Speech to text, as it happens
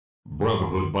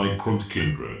Brotherhood by Kunt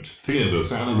Kindred.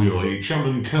 Theodos Anariel H.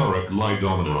 Amankarak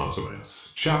Lidomina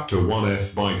Artemis. Chapter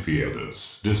 1F by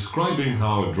Theodos. Describing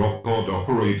how a drop pod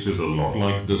operates is a lot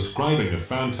like describing a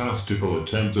fantastical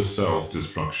attempt at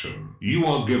self-destruction. You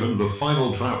are given the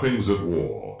final trappings of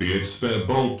war, be it spare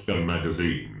bolt gun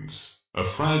magazines, a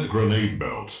frag grenade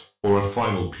belt, or a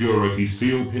final purity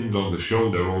seal pinned on the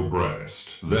shoulder or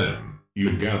breast. Then,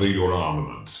 you gather your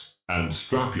armaments, and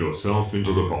strap yourself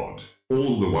into the pod.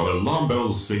 All the while alarm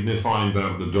bells signifying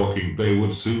that the docking bay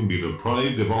would soon be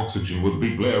deprived of oxygen would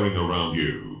be blaring around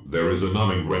you. There is a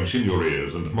numbing wrench in your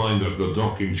ears and mind as the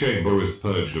docking chamber is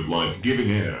purged of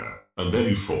life-giving air, and then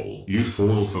you fall. You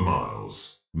fall for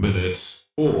miles, minutes,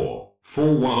 or,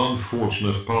 for one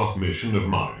unfortunate past mission of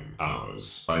mine,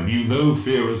 hours. I knew no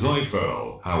fear as I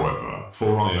fell, however,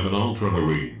 for I am an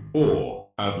ultramarine, or,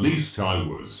 at least I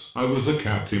was. I was a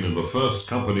captain in the first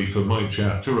company for my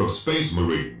chapter of Space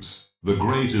Marines, the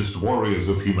greatest warriors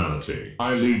of humanity.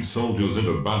 I lead soldiers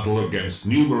into battle against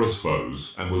numerous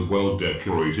foes, and was well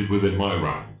decorated within my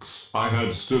ranks. I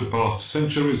had stood past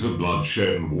centuries of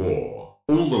bloodshed and war,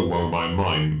 all the while my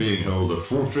mind being held a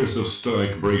fortress of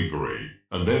stoic bravery.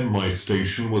 And then my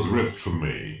station was ripped from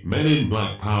me. Men in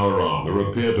black power armor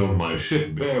appeared on my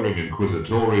ship bearing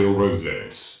inquisitorial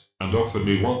rosettes, and offered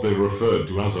me what they referred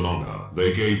to as an honor.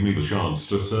 They gave me the chance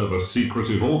to serve a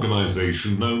secretive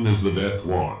organization known as the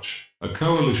Deathwatch, a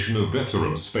coalition of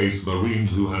veteran space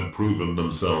marines who had proven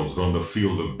themselves on the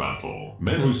field of battle.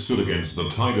 Men who stood against the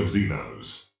tide of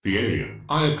Xenos, the alien.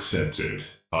 I accepted,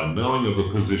 unknowing of the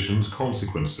position's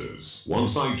consequences.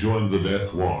 Once I joined the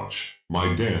Deathwatch,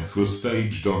 my death was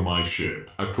staged on my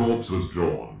ship. A corpse was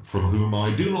drawn, from whom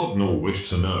I do not nor wish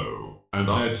to know,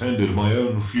 and I attended my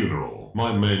own funeral.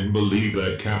 My men believed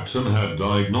their captain had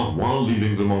died not while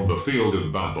leading them on the field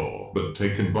of battle, but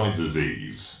taken by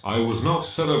disease. I was not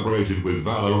celebrated with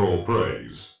valor or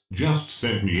praise, just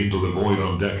sent me into the void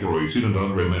undecorated and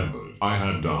unremembered. I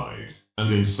had died,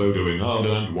 and in so doing I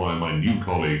learned why my new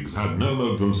colleagues had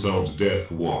known themselves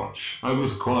Deathwatch. I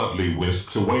was quietly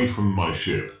whisked away from my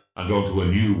ship, and onto a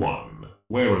new one,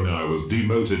 wherein I was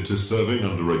demoted to serving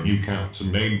under a new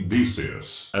captain named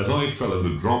Decius. As I fell in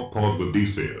the drop pod with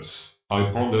Decius, I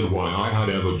pondered why I had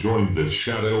ever joined this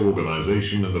shadow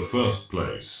organization in the first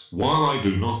place. While I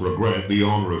do not regret the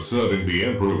honor of serving the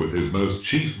Emperor with his most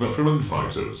chief veteran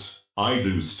fighters, I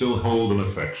do still hold an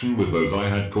affection with those I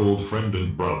had called friend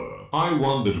and brother. I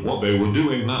wondered what they were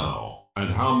doing now,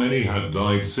 and how many had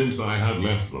died since I had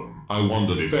left them. I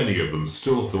wondered if any of them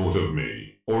still thought of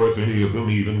me, or if any of them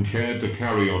even cared to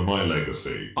carry on my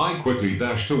legacy. I quickly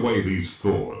dashed away these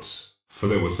thoughts, for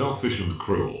they were selfish and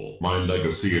cruel. My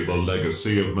legacy is a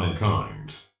legacy of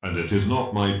mankind, and it is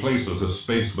not my place as a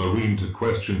space marine to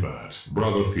question that.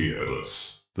 Brother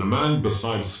Theodos, the man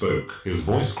beside spoke, his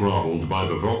voice garbled by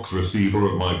the vox receiver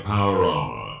of my power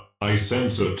armor. I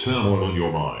sense a turmoil in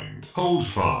your mind. Hold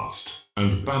fast,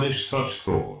 and banish such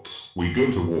thoughts. We go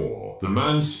to war. The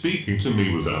man speaking to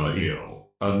me was Alahiel,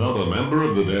 another member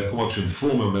of the Deathwatch and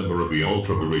former member of the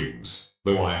Ultramarines.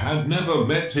 Though I had never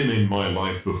met him in my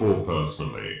life before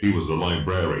personally, he was a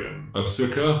librarian, a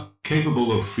seeker,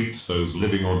 capable of feats those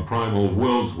living on primal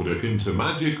worlds would akin to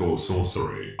magic or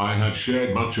sorcery. I had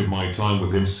shared much of my time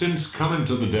with him since coming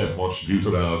to the Deathwatch due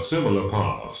to our similar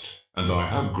past, and I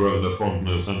have grown a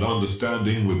fondness and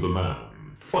understanding with the man.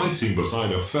 Fighting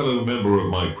beside a fellow member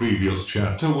of my previous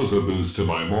chapter was a boost to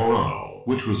my morale,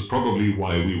 which was probably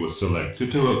why we were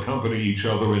selected to accompany each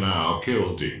other in our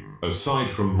kill team. Aside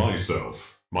from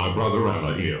myself, my brother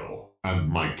Alahiel, and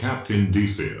my captain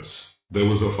Decius, there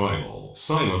was a final,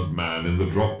 silent man in the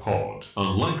drop pod.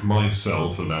 Unlike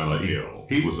myself and Alahiel,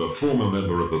 he was a former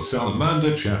member of the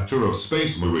Salamander chapter of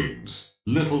Space Marines,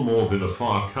 little more than a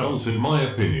far cult in my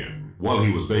opinion. While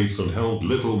he was base and held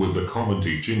little with the common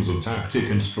teachings of tactic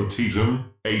and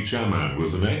stratagem, H-Man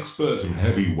was an expert in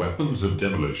heavy weapons and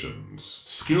demolitions,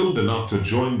 skilled enough to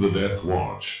join the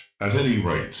Deathwatch. At any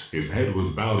rate, his head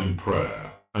was bowed in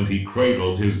prayer, and he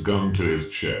cradled his gun to his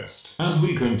chest. As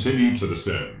we continued to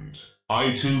descend,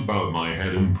 I too bowed my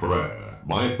head in prayer.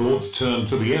 My thoughts turned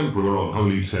to the Emperor on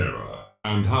Holy Terror,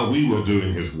 and how we were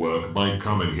doing his work by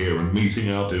coming here and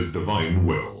meeting out his divine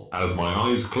will. As my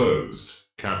eyes closed,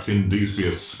 Captain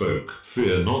Decius spoke.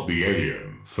 Fear not the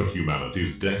alien, for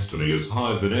humanity's destiny is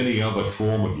higher than any other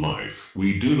form of life.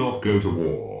 We do not go to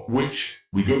war, which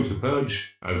we go to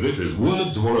purge. As if his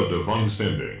words were a divine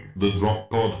sending, the drop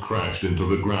pod crashed into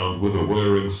the ground with a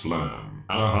whirring slam.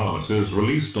 Our harnesses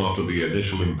released after the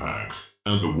initial impact,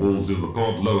 and the walls of the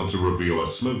pod lowered to reveal a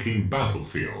smoking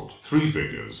battlefield. 3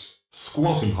 figures,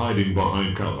 squat and hiding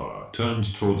behind cover, but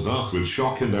turned towards us with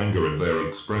shock and anger in their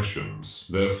expressions.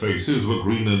 Their faces were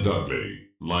green and ugly,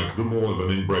 like the maw of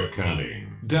an inbred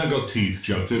canine. Dagger teeth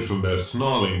jutted from their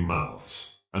snarling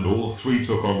mouths, and all three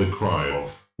took on the cry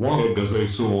of "Wag" as they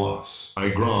saw us. I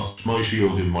grasped my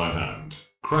shield in my hand,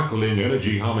 crackling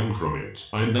energy humming from it.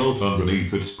 I knelt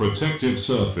underneath its protective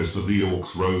surface as the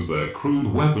orcs rose their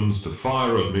crude weapons to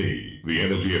fire at me. The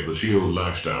energy of the shield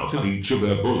lashed out at each of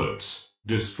their bullets,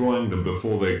 destroying them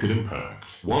before they could impact.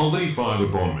 While they fired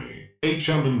upon me, a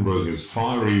shaman rose his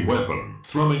fiery weapon,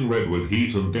 thrumming red with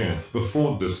heat and death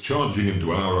before discharging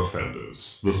into our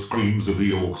offenders. The screams of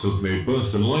the orcs as they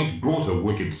burst in light brought a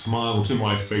wicked smile to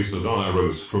my face as I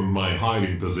rose from my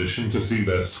hiding position to see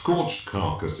their scorched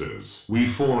carcasses. We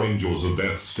four angels of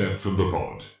death stepped from the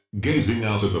pod, gazing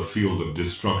out at the field of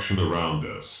destruction around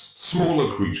us.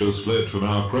 Smaller creatures fled from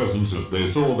our presence as they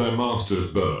saw their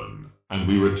masters burn, and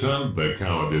we returned their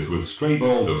cowardice with stray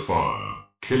bolt of fire,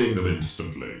 killing them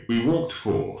instantly. We walked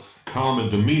forth, calm in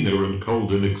demeanor and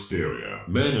cold in exterior.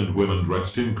 Men and women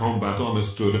dressed in combat armor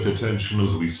stood at attention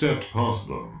as we stepped past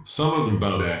them. Some of them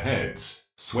bowed their heads,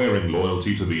 swearing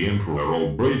loyalty to the Emperor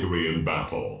or bravery in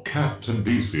battle. Captain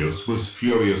Decius was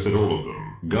furious at all of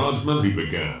them. Guardsmen, he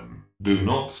began, do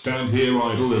not stand here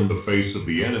idle in the face of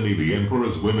the enemy. The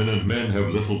Emperor's women and men have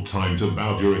little time to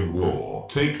bow during war.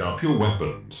 Take up your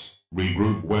weapons.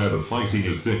 Regroup where the fighting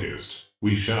is thickest.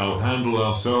 We shall handle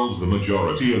ourselves. The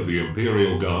majority of the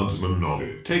Imperial Guardsmen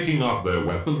nodded, taking up their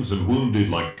weapons and wounded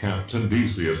like Captain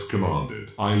Decius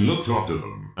commanded. I looked after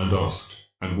them and asked,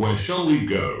 "And where shall we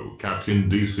go?" Captain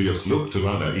Decius looked to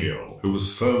Anael, who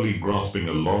was firmly grasping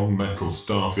a long metal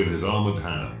staff in his armored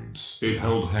hands. It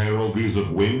held heraldries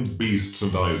of winged beasts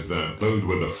and eyes that glowed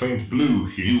with a faint blue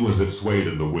hue as it swayed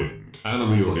in the wind.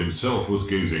 Anael himself was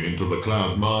gazing into the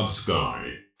cloud-marred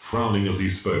sky, frowning as he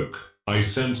spoke. I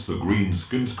sense the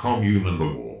greenskins commune in the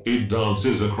war. It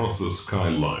dances across the sky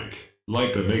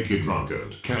like a naked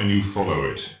drunkard. Can you follow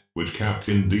it? Which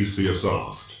Captain Decius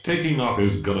asked, taking up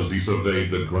his gun as he surveyed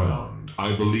the ground.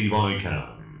 I believe I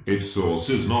can. Its source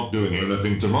is not doing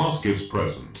anything to mask its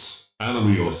presence.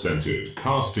 Anael assented,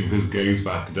 casting his gaze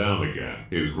back down again.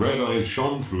 His red eyes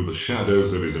shone through the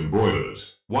shadows of his embroidered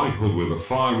white hood with a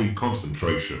fiery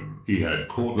concentration. He had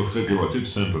caught the figurative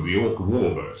scent of the orc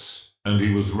warbus, and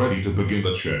he was ready to begin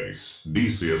the chase.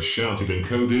 Decius shouted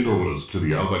encoded orders to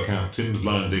the other captains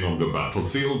landing on the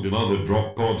battlefield in other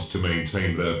drop pods to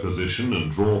maintain their position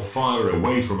and draw fire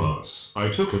away from us. I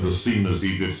took in the scene as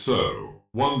he did so,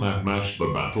 one that matched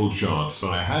the battle charts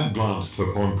I had glanced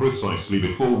upon precisely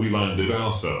before we landed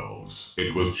ourselves.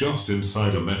 It was just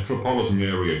inside a metropolitan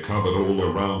area covered all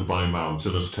around by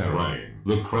mountainous terrain.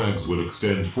 The crags would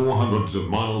extend for hundreds of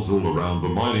miles all around the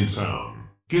mining town,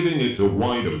 giving it a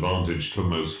wide advantage to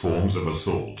most forms of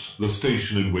assault. The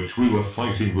station in which we were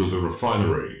fighting was a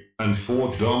refinery, and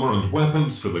forged armor and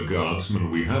weapons for the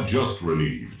guardsmen we had just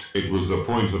relieved. It was a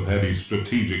point of heavy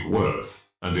strategic worth,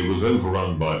 and it was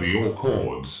overrun by the orc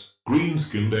hordes,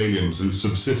 green-skinned aliens who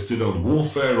subsisted on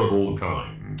warfare of all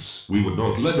kinds. We would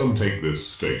not let them take this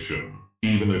station,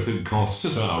 even if it cost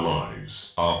us our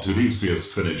lives. After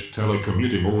Decius finished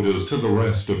telecommuting orders to the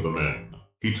rest of the men,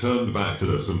 he turned back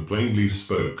to us and plainly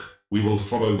spoke. We will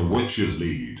follow the witch's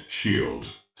lead. Shield,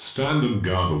 stand and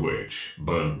guard the witch.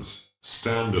 Burns,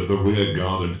 stand at the rear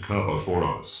guard and cover for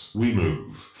us. We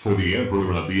move for the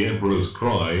Emperor. At the Emperor's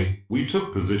cry, we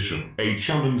took position. A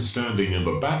shaman standing in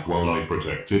the back while I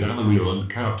protected Anael and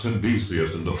Captain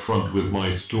Decius in the front with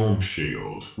my storm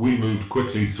shield. We moved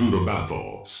quickly through the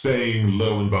battle, staying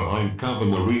low and behind cover.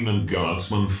 Marine and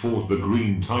guardsmen fought the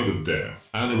green tide of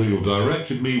death. Anael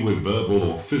directed me with verbal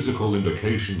or physical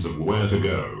indications of where to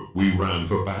go. We ran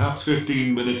for perhaps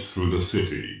 15 minutes through the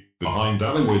city, behind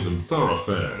alleyways and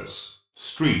thoroughfares,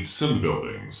 streets and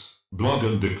buildings, blood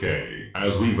and decay.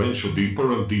 As we ventured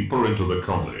deeper and deeper into the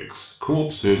complex,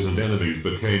 corpses and enemies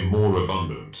became more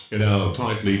abundant. In our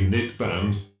tightly knit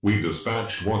band, we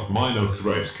dispatched what minor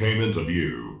threats came into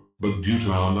view, but due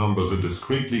to our numbers and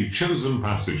discreetly chosen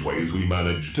passageways we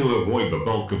managed to avoid the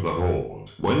bulk of the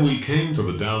horde. When we came to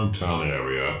the downtown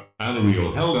area,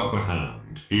 Anael held up a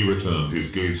hand. He returned his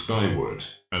gaze skyward,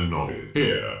 and nodded.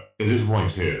 Here, it is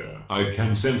right here. I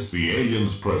can sense the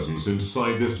alien's presence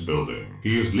inside this building.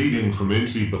 He is leading from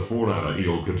inside. Before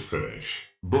Anael could finish,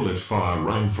 bullet fire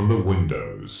rang from the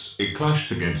windows. It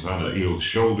clashed against Anael's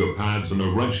shoulder pads and a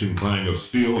wrenching clang of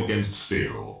steel against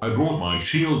steel. I brought my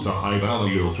shield to hide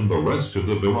Anael from the rest of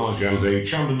the barrage as a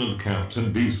shaman and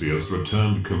Captain Decius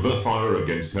returned cover fire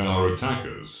against our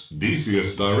attackers.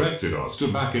 Decius directed us to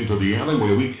back into the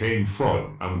alleyway we came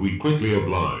from, and we quickly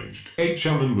obliged. A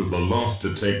shaman was the last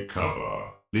to take cover,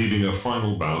 leaving a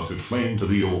final bout of flame to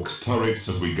the Orcs' turrets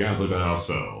as we gathered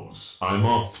ourselves. I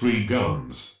marked 3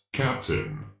 guns,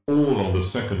 Captain, all on the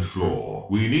 2nd floor.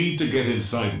 We need to get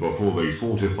inside before they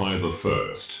fortify the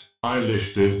 1st. I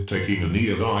listed, taking a knee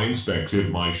as I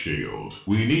inspected my shield.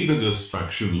 We need a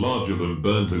distraction larger than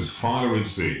Burns' fire it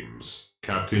seems,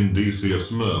 Captain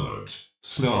Decius murmured,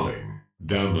 snarling.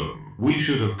 Damn them. We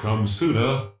should have come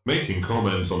sooner. Making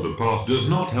comments on the past does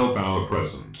not help our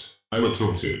present, I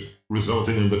retorted,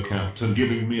 resulting in the captain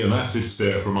giving me an acid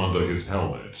stare from under his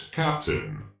helmet.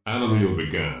 Captain, Anariel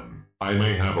began, I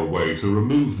may have a way to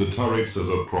remove the turrets as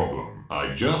a problem.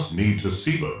 I just need to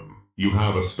see them. You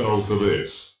have a spell for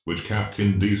this, which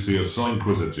Captain Decius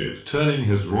inquisited, turning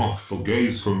his wrathful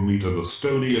gaze from me to the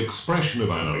stony expression of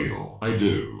Anariel. I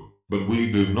do. But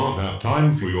we do not have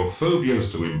time for your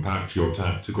phobias to impact your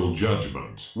tactical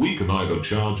judgment. We can either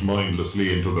charge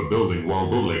mindlessly into the building while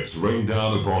bullets rain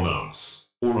down upon us,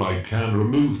 or I can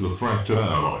remove the threat to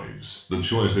our lives. The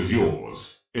choice is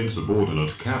yours,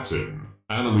 insubordinate Captain.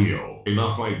 Anariel.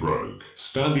 Enough, I broke,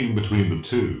 standing between the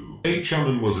two.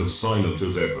 Hammond was as silent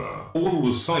as ever. All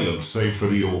was silent save for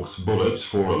the Orc's bullets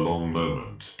for a long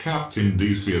moment. Captain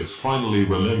Decius finally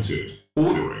relented,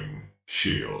 ordering,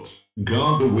 shield.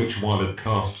 Guard the witch while it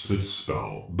casts its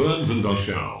spell. Burns and I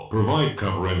shall provide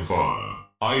cover and fire.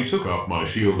 I took up my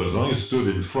shield as I stood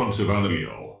in front of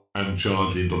Anariel, and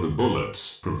charged into the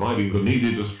bullets, providing the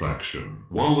needed distraction,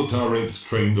 while the turrets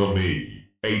trained on me.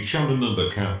 Hammond and the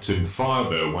captain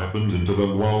fired their weapons into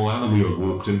them while Anariel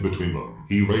walked in between them.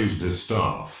 He raised his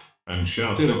staff, and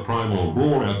shouted a primal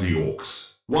roar at the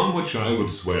Orcs, one which I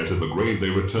would swear to the grave they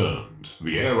returned.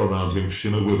 The air around him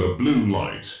shimmered with a blue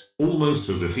light, almost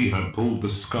as if he had pulled the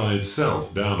sky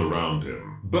itself down around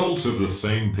him. Bolts of the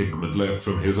same pigment leapt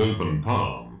from his open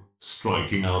palm,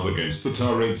 striking out against the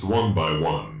turrets one by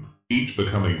one, each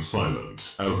becoming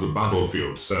silent as the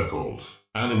battlefield settled.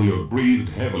 Anariel breathed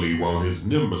heavily while his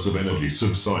nimbus of energy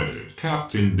subsided.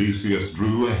 Captain Decius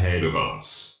drew ahead of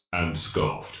us, and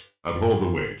scoffed, "Abhor the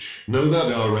witch. Know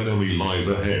that our enemy lies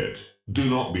ahead. Do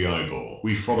not be idle."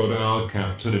 We followed our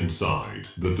captain inside.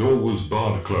 The door was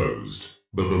barred closed,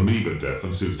 but the meager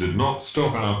defenses did not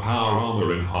stop our power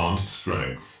armor enhanced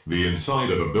strength. The inside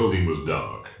of the building was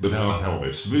dark, but our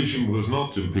helmet's vision was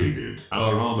not impeded.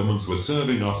 Our armaments were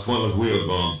serving us well as we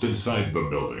advanced inside the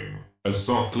building, as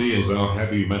softly as our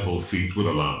heavy metal feet would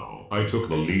allow. I took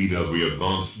the lead as we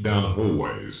advanced down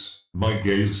hallways, my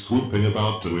gaze swooping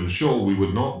about to ensure we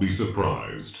would not be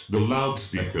surprised. The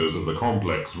loudspeakers of the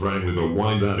complex rang with a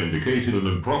whine that indicated an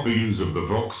improper use of the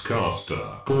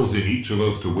Voxcaster, causing each of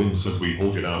us to wince as we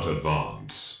halted our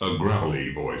advance. A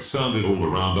gravelly voice sounded all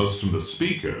around us from the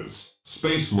speakers.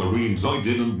 "Space Marines, I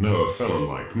didn't know a fellow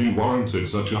like me warranted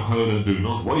such a honor. Do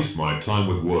not waste my time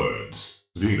with words,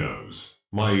 Xenos.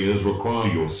 My ears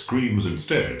require your screams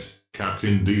instead,"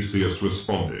 Captain Decius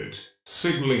responded,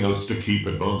 signaling us to keep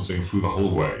advancing through the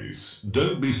hallways.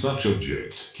 "Don't be such a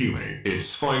jit, Hume.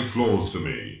 It's 5 floors to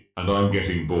me, and I'm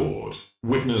getting bored."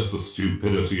 Witness the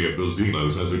stupidity of the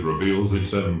Xenos as it reveals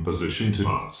its own position to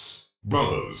us.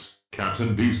 "Brothers,"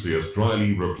 Captain Decius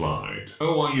dryly replied.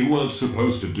 "Oh, you weren't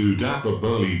supposed to do that," the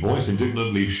burly voice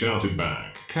indignantly shouted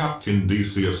back. Captain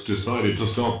Decius decided to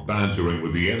stop bantering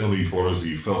with the enemy for as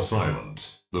he fell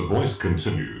silent. The voice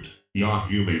continued, "Ya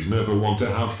humies never want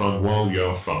to have fun while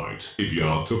ya fight. If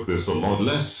ya took this a lot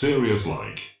less serious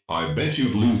like, I bet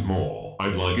you'd lose more.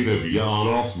 I'd like it if ya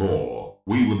lost more.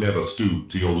 We would never stoop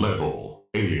to your level.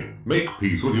 Alien, make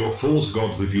peace with your false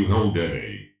gods if you hold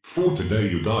any. For today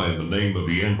you die in the name of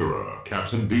the Emperor,"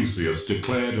 Captain Decius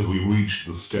declared as we reached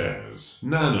the stairs.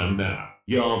 Nah.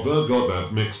 Ya got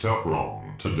that mixed up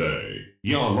wrong. Today,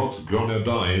 ya lot's gonna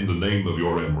die in the name of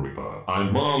your Emperor.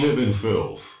 I'm live in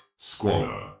filth,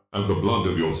 squalor, and the blood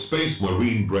of your space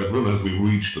marine brethren. As we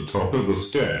reached the top of the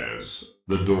stairs,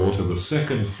 the door to the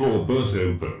 2nd floor burst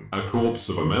open. A corpse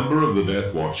of a member of the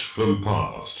Deathwatch flew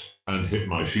past, and hit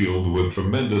my shield with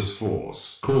tremendous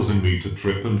force, causing me to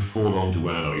trip and fall onto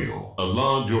Anariel. A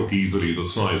large orc easily the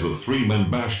size of 3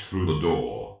 men bashed through the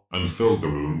door, and filled the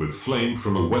room with flame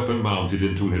from a weapon mounted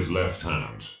into his left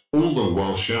hand. All the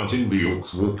while shouting, the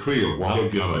orcs were clear while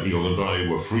Anariel and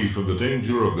I were free from the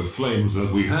danger of the flames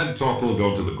as we had toppled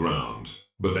onto the ground.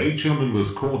 But Hammond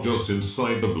was caught just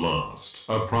inside the blast.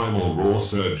 A primal roar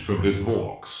surged from his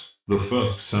vox, the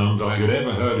first sound I had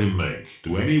ever heard him make.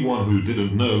 To anyone who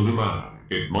didn't know the man,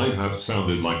 it might have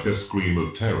sounded like a scream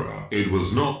of terror. It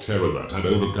was not terror that had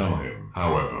overcome him,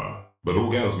 however, but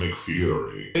orgasmic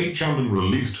fury. Hammond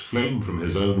released flame from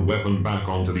his own weapon back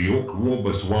onto the orc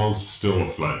warbus whilst still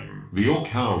aflame. The orc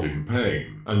howled in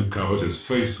pain, and covered his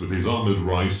face with his armored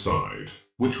right side,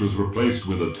 which was replaced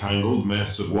with a tangled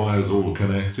mess of wires all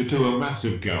connected to a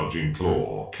massive gouging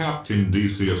claw. Captain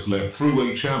Decius leapt through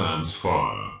H-Anan's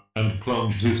fire and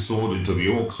plunged his sword into the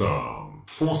orc's arm,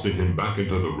 forcing him back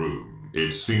into the room.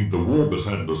 It seemed the warbus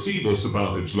had deceived us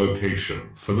about its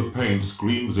location, for the pain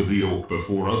screams of the orc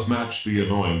before us matched the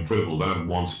annoying drivel that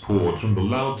once poured from the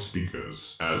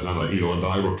loudspeakers. As Anael and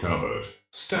I recovered,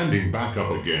 standing back up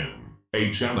again,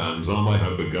 H-Anan's armor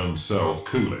had begun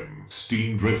self-cooling.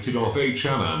 Steam drifted off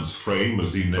H-Anan's frame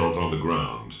as he knelt on the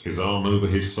ground, his arm over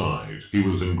his side. He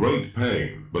was in great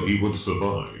pain, but he would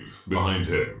survive. Behind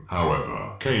him,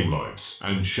 however, came lights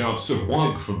and shouts of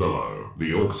wag from below.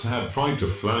 The orcs had tried to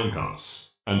flank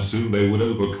us, and soon they would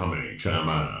overcome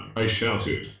H-Anan. I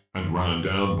shouted, and ran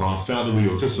down past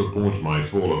Anael to support my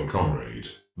fallen comrade.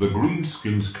 The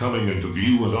greenskins coming into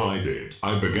view as I did,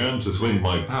 I began to swing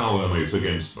my power mace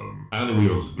against them.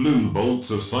 Anael's blue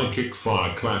bolts of psychic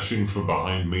fire clashing from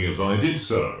behind me as I did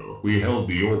so. We held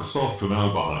the orcs off from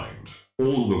our behind.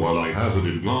 All the while I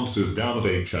hazarded glances down at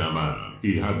H-Anan.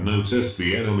 He had noticed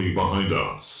the enemy behind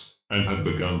us, and had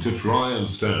begun to try and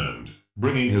stand,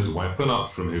 bringing his weapon up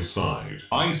from his side.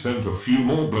 I sent a few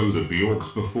more blows at the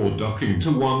orcs before ducking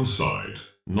to one side.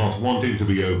 Not wanting to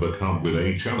be overcome with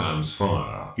H-Anan's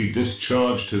fire, he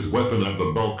discharged his weapon at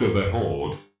the bulk of the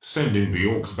horde, sending the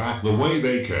orcs back the way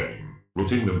they came,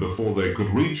 routing them before they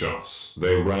could reach us.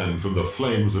 They ran from the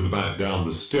flames and back down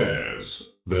the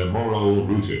stairs, their morale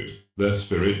rooted, their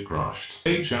spirit crushed.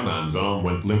 H-Anan's arm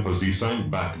went limp as he sank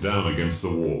back down against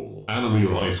the wall.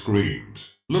 Anael, I screamed.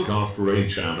 Look after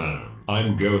H-Anan.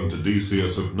 I'm going to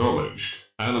Decius, acknowledged.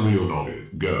 Anael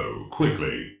nodded. Go,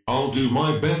 quickly. I'll do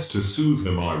my best to soothe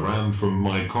him. I ran from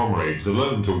my comrades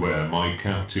alone to where my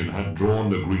captain had drawn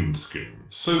the greenskin.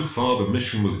 So far the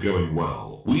mission was going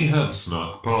well. We had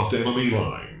snuck past enemy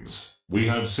lines. We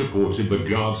had supported the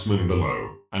guardsmen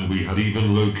below, and we had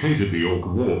even located the orc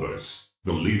warbus,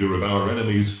 the leader of our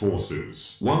enemy's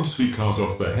forces. Once we cut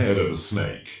off the head of the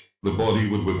snake, the body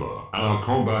would wither. Our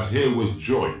combat here was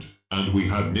joint, and we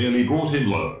had nearly brought him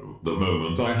low. The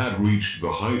moment I had reached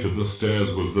the height of the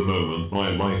stairs was the moment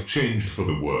my life changed for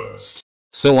the worst.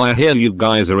 So I hear you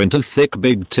guys are into thick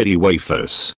big titty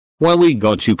wafers. Well, we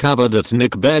got you covered at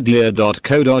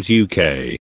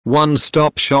neckbeardia.co.uk.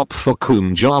 One-stop shop for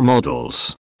Kumjar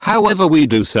models. However, we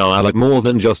do sell a lot more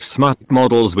than just smut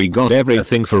models. We got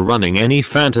everything for running any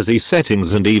fantasy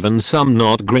settings and even some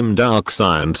not grim dark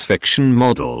science fiction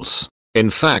models.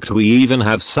 In fact, we even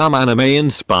have some anime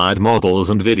inspired models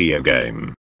and video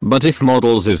game. But if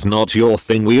models is not your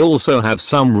thing, we also have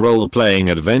some role-playing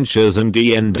adventures and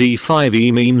D&D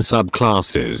 5e meme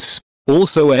subclasses.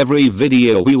 Also, every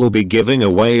video we will be giving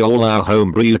away all our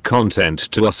homebrew content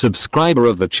to a subscriber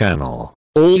of the channel.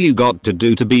 All you got to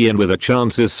do to be in with a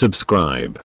chance is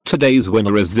subscribe. Today's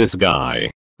winner is this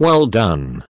guy. Well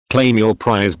done. Claim your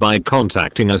prize by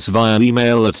contacting us via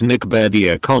email at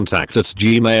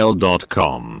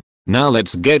neckbeardiacontact@gmail.com. Now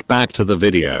let's get back to the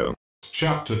video.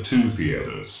 Chapter 2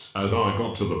 Theaters. As I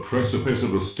got to the precipice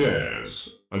of the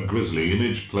stairs, a grisly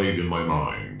image played in my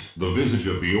mind. The visage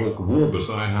of the orc warbus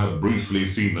I had briefly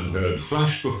seen and heard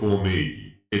flashed before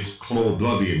me, its claw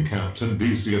bloody in Captain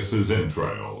Decius's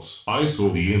entrails. I saw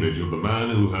the image of the man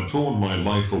who had torn my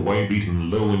life away, beaten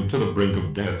low and to the brink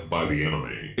of death by the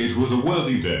enemy. It was a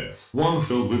worthy death, one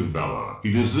filled with valor.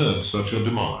 He deserved such a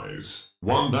demise.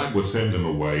 One that would send him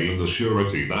away in the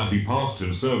surety that he passed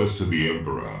in service to the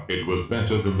Emperor. It was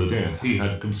better than the death he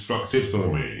had constructed for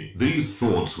me. These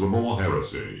thoughts were more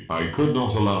heresy. I could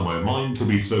not allow my mind to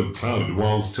be so clouded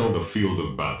whilst on the field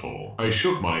of battle. I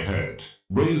shook my head,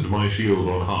 raised my shield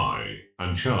on high,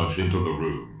 and charged into the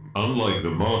room. Unlike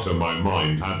the martyr my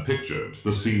mind had pictured,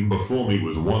 the scene before me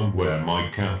was one where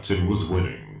my captain was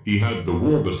winning. He had the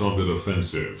warbus on the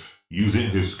defensive,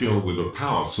 using his skill with a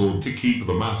power sword to keep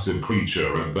the massive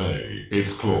creature at bay.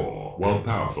 Its claw, while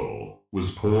powerful,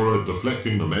 was poor at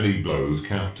deflecting the many blows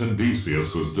Captain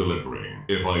Decius was delivering.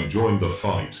 If I joined the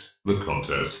fight, the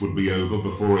contest would be over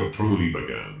before it truly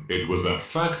began. It was that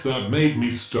fact that made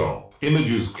me stop.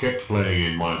 Images kept playing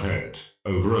in my head,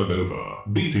 over and over,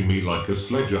 beating me like a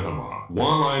sledgehammer.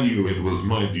 While I knew it was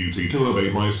my duty to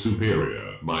obey my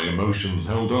superior, my emotions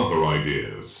held other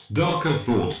ideas. Darker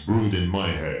thoughts brewed in my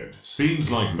head. Scenes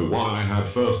like the one I had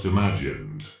first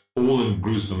imagined, all in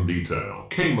gruesome detail,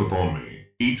 came upon me,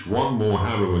 each one more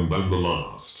harrowing than the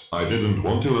last. I didn't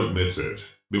want to admit it,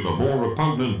 but the more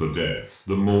repugnant the death,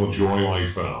 the more joy I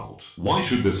felt. Why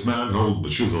should this man hold the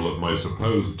chisel of my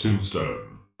supposed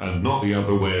tombstone, and not the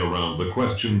other way around? The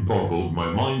question boggled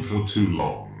my mind for too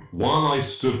long. While I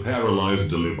stood paralyzed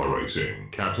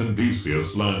deliberating, Captain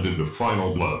Decius landed the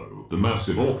final blow. The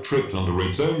massive orc tripped under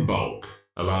its own bulk,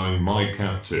 allowing my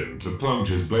captain to plunge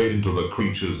his blade into the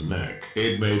creature's neck.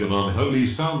 It made an unholy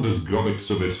sound as gobbets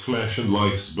of its flesh and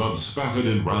life's blood spattered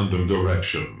in random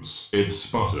directions. It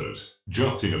sputtered,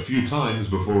 jutting a few times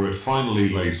before it finally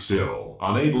lay still,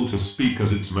 unable to speak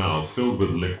as its mouth filled with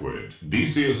liquid.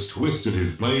 Decius twisted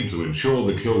his blade to ensure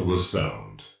the kill was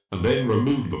sound, and then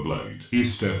removed the blade. He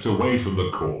stepped away from the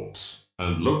corpse,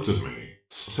 and looked at me,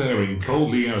 staring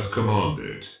coldly as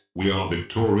commanded. We are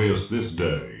victorious this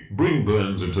day. Bring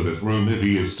Burns into this room if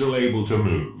he is still able to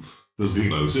move. The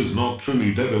Xenos is not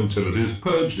truly dead until it is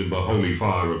purged in the holy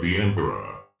fire of the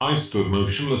Emperor. I stood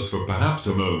motionless for perhaps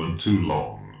a moment too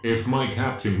long. If my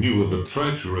captain knew of the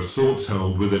treacherous thoughts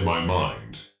held within my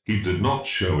mind, he did not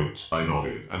show it. I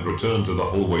nodded and returned to the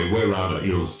hallway where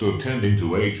Anael stood tending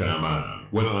to H-Man.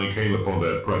 When I came upon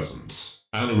their presence,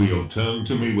 Anael turned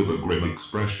to me with a grim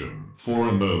expression. For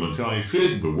a moment I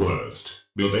feared the worst,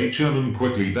 but H-Man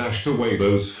quickly dashed away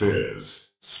those fears,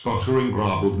 sputtering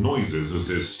garbled noises as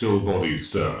his still body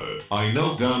stirred. I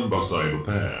knelt down beside the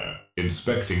pair,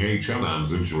 inspecting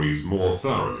H-Man's injuries more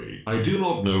thoroughly. I do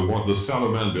not know what the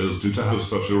salamanders do to have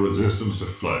such a resistance to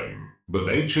flame, but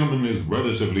H-Man is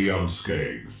relatively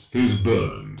unscathed. His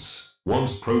burns,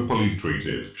 once properly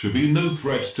treated, should be no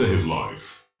threat to his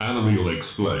life, Anael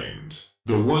explained.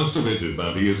 The worst of it is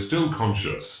that he is still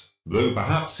conscious, though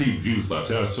perhaps he views that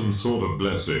as some sort of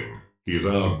blessing. He is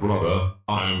our brother.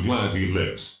 I am glad he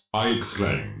lives, I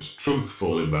exclaimed,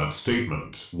 truthful in that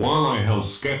statement. While I held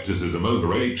skepticism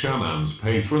over H-Man's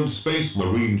patron Space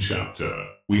Marine chapter,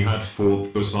 we had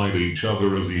fought beside each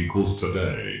other as equals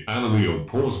today. Anael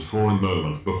paused for a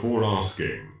moment before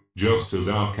asking, just as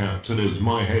our captain is,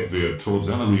 my head veered towards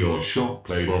Anael's shock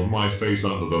played on my face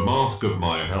under the mask of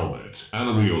my helmet.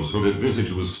 Anael's hooded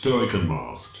visage was stoic and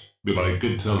masked, but I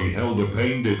could tell he held a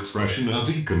pained expression as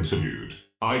he continued.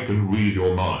 I can read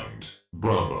your mind,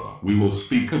 brother. We will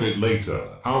speak of it later.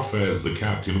 How fares the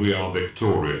captain? We are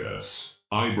victorious,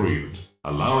 I breathed,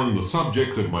 allowing the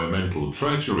subject of my mental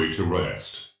treachery to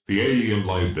rest. The alien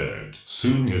lies dead.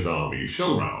 Soon his army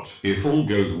shall rout. If all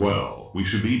goes well, we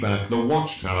should be back the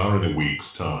watchtower in a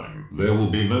week's time. There will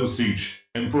be no siege.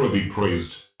 Emperor be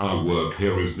praised. Our work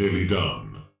here is nearly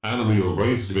done. Anael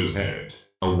raised his head.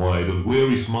 A wide and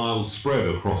weary smile spread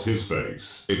across his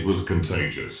face. It was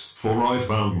contagious, for I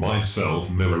found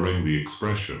myself mirroring the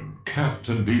expression.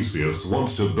 Captain Decius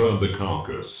wants to burn the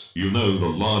carcass. You know the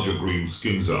larger green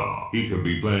skins are. He could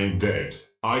be playing dead,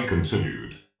 I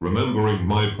continued, remembering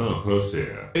my purpose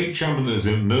here. H-Man is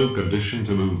in no condition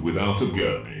to move without a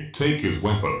gurney. Take his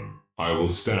weapon. I will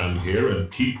stand here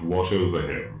and keep watch over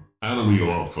him, Anael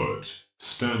offered.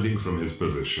 Standing from his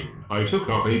position, I took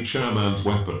up H-Man's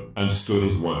weapon and stood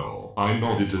as well. I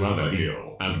nodded to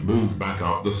Anael and moved back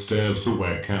up the stairs to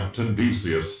where Captain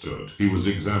Decius stood. He was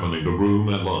examining the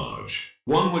room at large,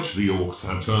 one which the orcs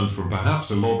had turned from perhaps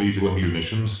a lobby to a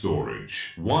munitions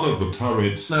storage. One of the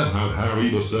turrets that had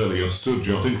harried us earlier stood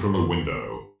jutting from a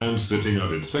window, and sitting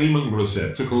at its aiming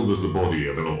receptacle was the body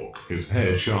of an orc, his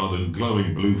hair charred and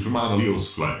glowing blue from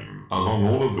Anael's flame. Along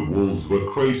all of the walls were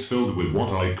crates filled with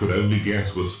what I could only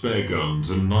guess were spare guns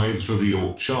and knives for the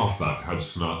orc chaff that had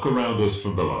snuck around us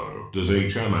from below. Does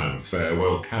H-Man fare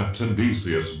well? Captain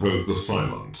Decius broke the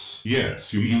silence.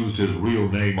 Yes, you used his real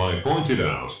name, I pointed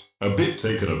out, a bit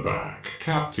taken aback.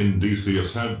 Captain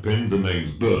Decius had pinned the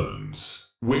names Burns,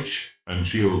 Witch, and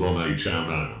Shield on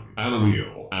H-Man,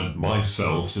 Anael, and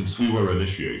myself since we were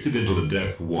initiated into the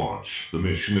Deathwatch. The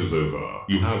mission is over.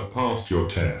 You have passed your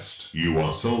test. You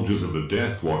are soldiers of the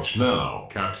Deathwatch now,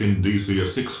 Captain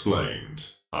Decius explained.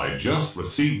 I just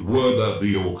received word that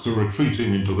the orcs are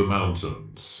retreating into the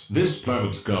mountains. This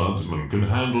planet's guardsmen can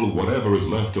handle whatever is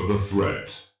left of the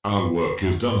threat. Our work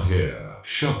is done here.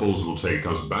 Shuttles will take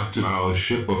us back to our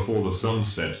ship before the sun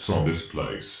sets on this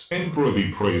place. Emperor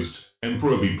be praised.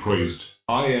 Emperor be praised,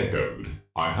 I echoed.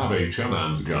 I have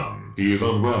H-Man's gun. He is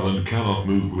unwell and cannot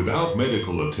move without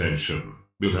medical attention,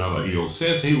 but Anael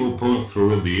says he will pull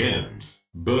through in the end.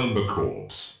 Burn the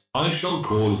corpse. I shall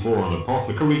call for an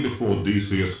apothecary before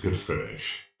Decius could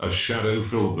finish. A shadow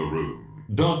filled the room.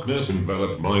 Darkness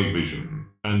enveloped my vision,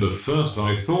 and at first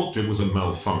I thought it was a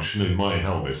malfunction in my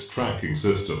helmet's tracking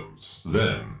systems.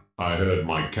 Then, I heard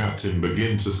my captain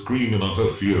begin to scream in utter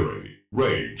fury,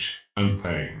 rage, and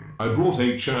pain. I brought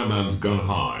H-Man's gun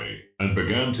high, and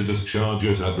began to discharge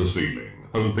it at the ceiling,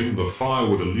 hoping the fire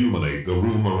would illuminate the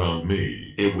room around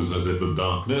me. It was as if the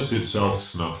darkness itself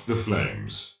snuffed the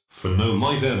flames, for no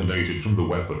light emanated from the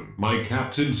weapon. My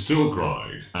captain still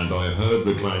cried, and I heard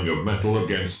the clang of metal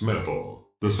against metal,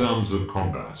 the sounds of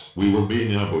combat. We were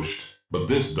being ambushed. But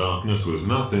this darkness was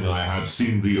nothing I had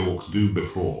seen the orcs do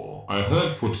before. I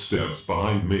heard footsteps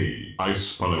behind me. I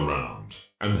spun around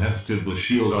and hefted the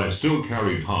shield I still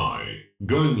carried high,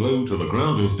 going low to the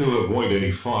ground as to avoid any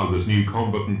fire this new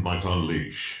combatant might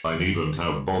unleash. I needn't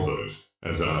have bothered,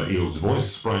 as Anael's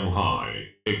voice sprang high,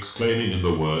 exclaiming in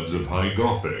the words of High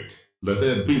Gothic, "Let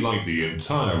there be light." The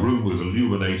entire room was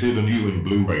illuminated anew in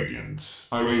blue radiance.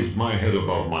 I raised my head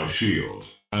above my shield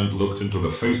and looked into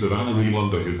the face of Anael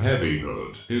under his heavy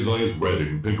hood. His eyes red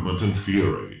in pigment and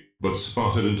fury, but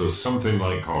sputtered into something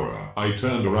like horror. I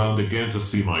turned around again to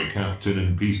see my captain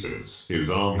in pieces. His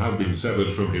arm had been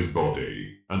severed from his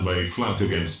body and lay flat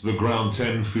against the ground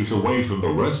 10 feet away from the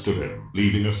rest of him,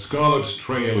 leaving a scarlet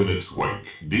trail in its wake.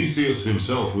 Decius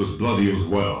himself was bloody as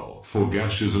well, for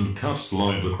gashes and cuts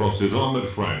lined across his armored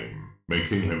frame,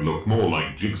 making him look more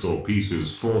like jigsaw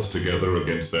pieces forced together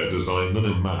against their design than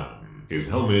a man. His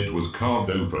helmet was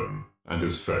carved open, and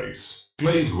his face,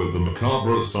 glazed with the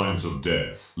macabre signs of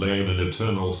death, lay in an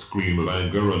eternal scream of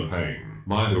anger and pain.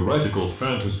 My heretical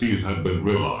fantasies had been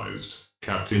realized.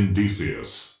 Captain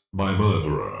Decius, my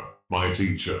murderer, my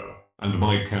teacher, and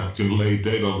my captain lay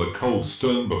dead on the cold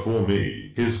stone before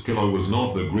me. His killer was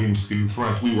not the greenskin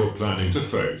threat we were planning to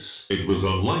face. It was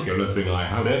unlike anything I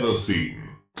had ever seen.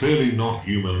 Clearly not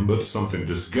human, but something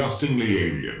disgustingly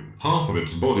alien. Half of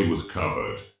its body was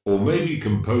covered, or maybe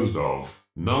composed of,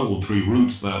 gnarled tree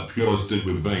roots that pulsated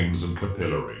with veins and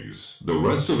capillaries. The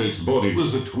rest of its body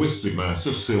was a twisted mass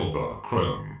of silver,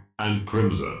 chrome, and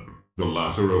crimson, the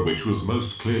latter of which was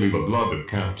most clearly the blood of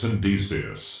Captain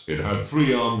Decius. It had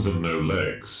 3 arms and no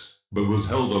legs, but was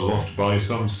held aloft by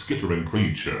some skittering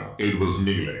creature. It was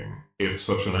kneeling, if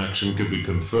such an action could be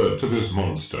conferred to this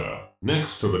monster,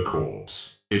 next to the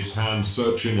corpse, its hand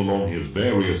searching along his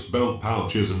various belt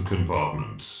pouches and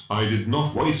compartments. I did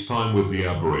not waste time with the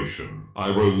aberration. I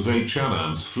rose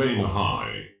H-Aman's flame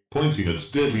high, pointing its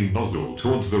deadly nozzle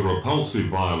towards the repulsive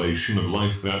violation of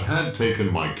life that had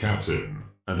taken my captain,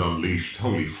 and unleashed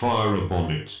holy fire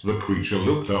upon it. The creature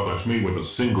looked up at me with a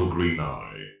single green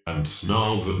eye, and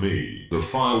snarled at me. The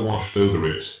fire washed over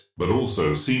it, but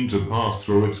also seemed to pass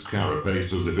through its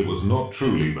carapace as if it was not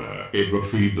truly there. It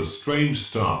retrieved a strange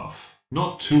staff,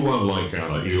 not too unlike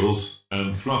Anael's,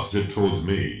 and thrust it towards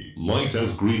me. Light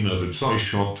as green as its eye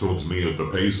shot towards me at the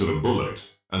pace of a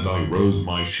bullet, and I rose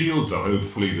my shield to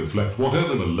hopefully deflect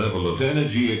whatever malevolent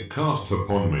energy it cast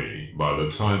upon me. By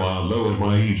the time I lowered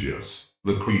my aegis,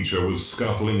 the creature was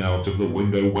scuttling out of the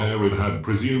window where it had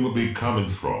presumably come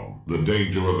from. The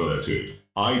danger averted,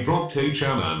 I dropped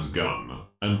H-Aman's gun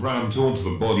and ran towards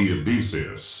the body of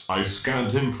Decius. I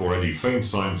scanned him for any faint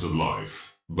signs of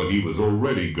life, but he was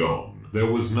already gone. There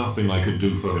was nothing I could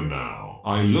do for him now.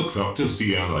 I looked up to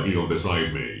see Anael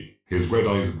beside me, his red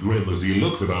eyes grim as he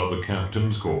looked about the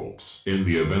captain's corpse. In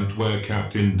the event where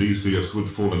Captain Decius would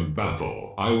fall in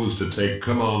battle, I was to take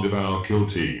command of our kill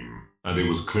team, and it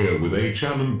was clear with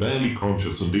H-Aman barely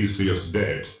conscious and Decius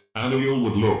dead, Anael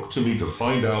would look to me to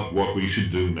find out what we should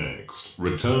do next.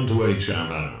 Return to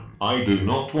H-Aman. I do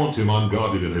not want him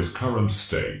unguarded in his current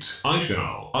state. I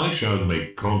shall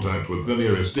make contact with the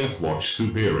nearest Deathwatch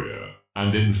superior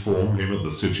and inform him of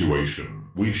the situation.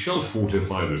 We shall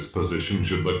fortify this position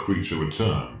should the creature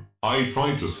return. I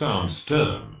tried to sound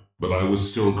stern, but I was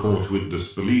still caught with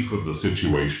disbelief of the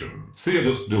situation.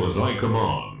 Theodus, do as I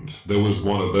command. There was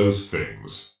one of those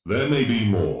things. There may be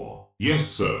more. Yes,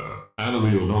 sir.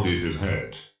 Anael nodded his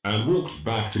head and walked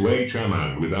back to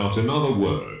H-Aman without another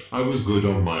word. I was good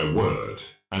on my word,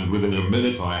 and within a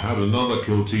minute I had another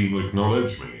kill team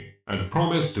acknowledge me and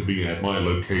promise to be at my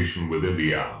location within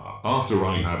the hour. After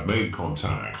I had made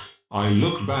contact, I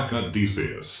looked back at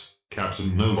Decius.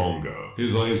 Captain no longer.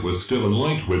 His eyes were still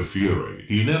alight with fury.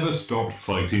 He never stopped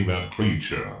fighting that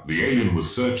creature. The alien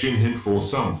was searching him for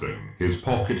something. His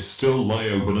pockets still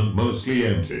lay open and mostly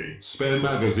empty. Spare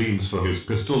magazines for his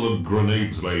pistol and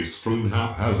grenades lay strewn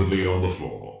haphazardly on the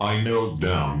floor. I knelt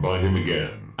down by him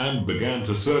again and began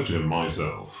to search him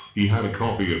myself. He had a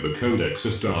copy of the Codex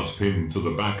Astartes pinned to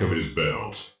the back of his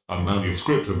belt, a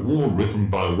manuscript of war written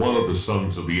by one of the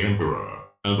sons of the Emperor,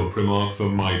 and a primarch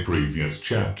from my previous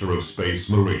chapter of Space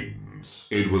Marines.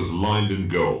 It was lined in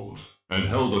gold, and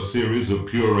held a series of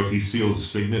purity seals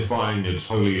signifying its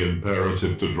holy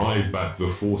imperative to drive back the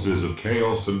forces of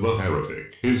chaos and the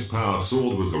heretic. His power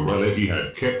sword was a relic he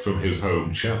had kept from his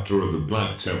home chapter of the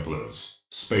Black Templars,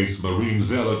 Space Marine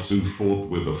zealots who fought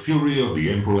with the fury of the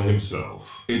Emperor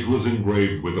himself. It was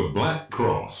engraved with a black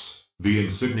cross, the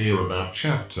insignia of that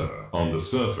chapter. On the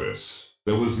surface,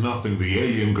 there was nothing the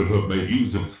alien could have made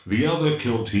use of. The other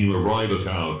kill team arrived at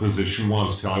our position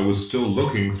whilst I was still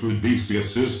looking through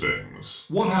Decius's things. things.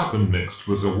 What happened next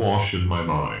was awash in my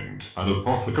mind. An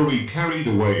apothecary carried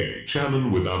away a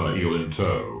shaman with Anail in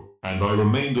tow, and I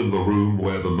remained in the room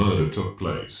where the murder took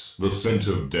place. The scent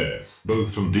of death,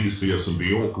 both from Decius and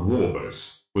the Orc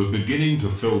Warbus, was beginning to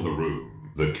fill the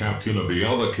room. The captain of the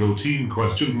other kill team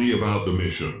questioned me about the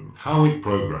mission, how it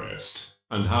progressed,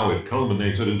 and how it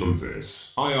culminated into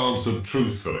this. I answered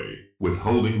truthfully,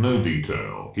 withholding no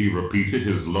detail. He repeated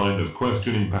his line of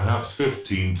questioning perhaps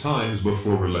 15 times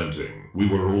before relenting. We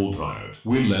were all tired.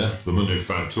 We left the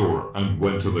manufactory and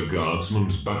went to the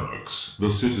guardsmen's barracks.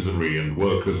 The citizenry and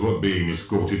workers were being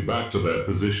escorted back to their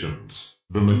positions,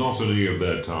 the monotony of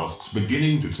their tasks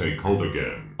beginning to take hold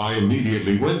again. I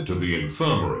immediately went to the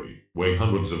infirmary, where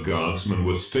hundreds of guardsmen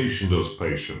were stationed as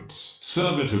patients.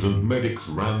 Servitors and medics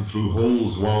ran through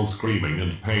halls while screaming,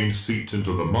 and pain seeped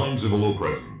into the minds of all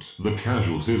present. The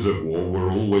casualties of war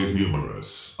were always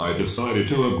numerous. I decided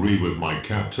to agree with my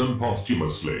captain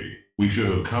posthumously. We should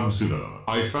have come sooner.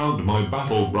 I found my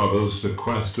battle brothers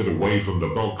sequestered away from the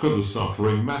bulk of the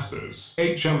suffering masses.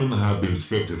 A shaman had been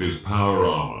stripped of his power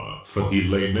armor, for he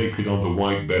lay naked on the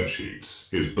white bedsheets.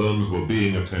 His burns were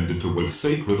being attended to with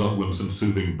sacred unguents and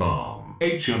soothing balm.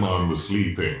 A shaman was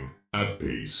sleeping, at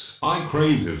peace. I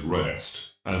craved his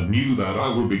rest, and knew that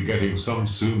I would be getting some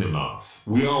soon enough.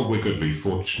 We are wickedly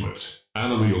fortunate.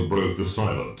 Anariel broke the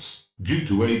silence. Due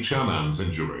to a shaman's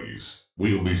injuries,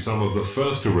 we'll be some of the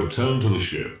first to return to the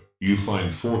ship. You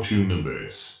find fortune in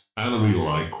this,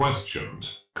 Anariel? I questioned,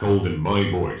 cold in my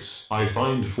voice. I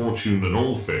find fortune in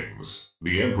all things.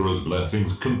 The Emperor's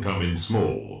blessings can come in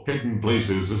small, hidden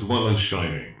places as well as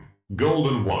shining,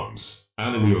 golden ones.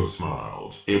 Anariel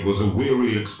smiled. It was a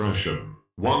weary expression,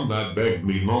 one that begged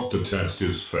me not to test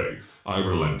his faith. I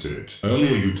relented.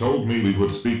 Earlier you told me we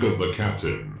would speak of the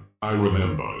captain. I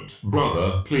remembered.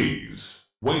 Brother, please,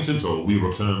 wait until we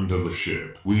return to the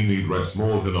ship. We need rest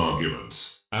more than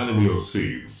arguments. Anariel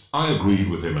seethed. I agreed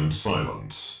with him in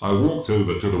silence. I walked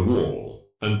over to the wall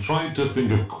and tried to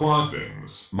think of quiet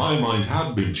things. My mind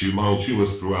had been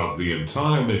tumultuous throughout the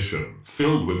entire mission,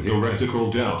 filled with heretical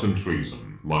doubt and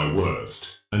treason. My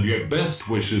worst and yet best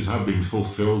wishes had been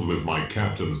fulfilled with my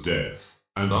captain's death,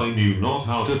 and I knew not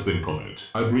how to think on it.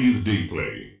 I breathed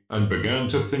deeply and began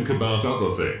to think about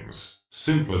other things,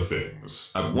 simpler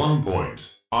things. At one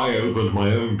point, I opened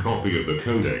my own copy of the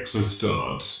Codex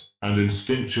Astartes, and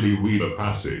instinctually read a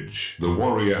passage. The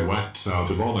warrior who acts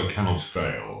out of honor cannot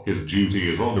fail. His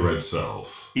duty is honor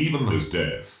itself. Even his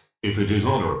death, if it is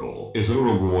honorable, is a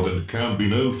reward and can be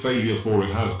no failure, for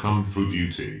it has come through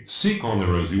duty. Seek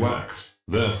honor as you act,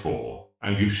 therefore,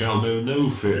 and you shall know no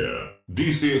fear.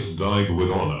 Decius died with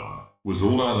honor, was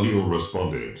all Anariel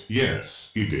responded.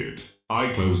 Yes, he did.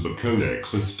 I closed the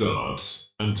Codex Astartes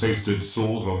and tasted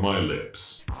salt on my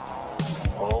lips.